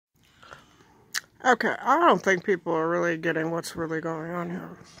Okay, I don't think people are really getting what's really going on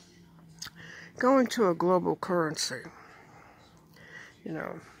here. Going to a global currency, you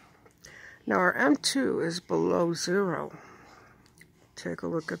know. Now our M2 is below zero. Take a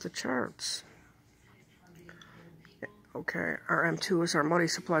look at the charts. Okay, our M2 is our money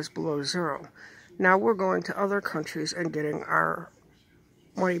supply is below zero. Now we're going to other countries and getting our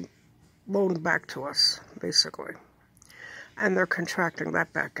money loaned back to us, basically. And they're contracting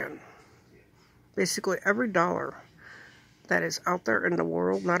that back in. Basically, every dollar that is out there in the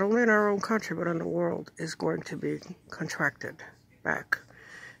world, not only in our own country, but in the world, is going to be contracted back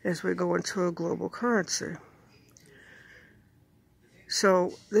as we go into a global currency.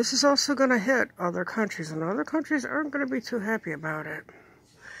 So this is also going to hit other countries, and other countries aren't going to be too happy about it.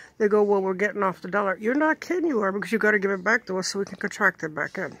 They go, well, we're getting off the dollar. You're not kidding, you are, because you've got to give it back to us so we can contract it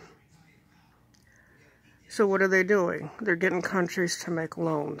back in. So what are they doing? They're getting countries to make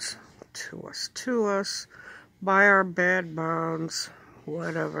loans to us, buy our bad bonds,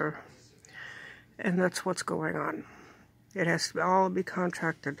 whatever. And that's what's going on. It has to all be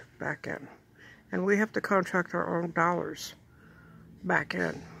contracted back in. And we have to contract our own dollars back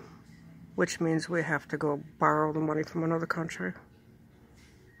in, which means we have to go borrow the money from another country.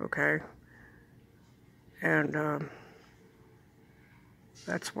 Okay? And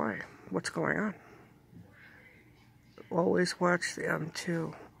that's what's going on. Always watch the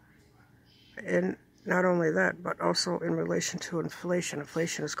M2. And not only that, but also in relation to inflation.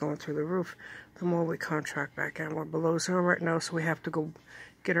 Inflation is going through the roof. The more we contract back in, we're below zero right now, so we have to go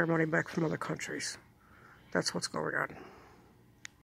get our money back from other countries. That's what's going on.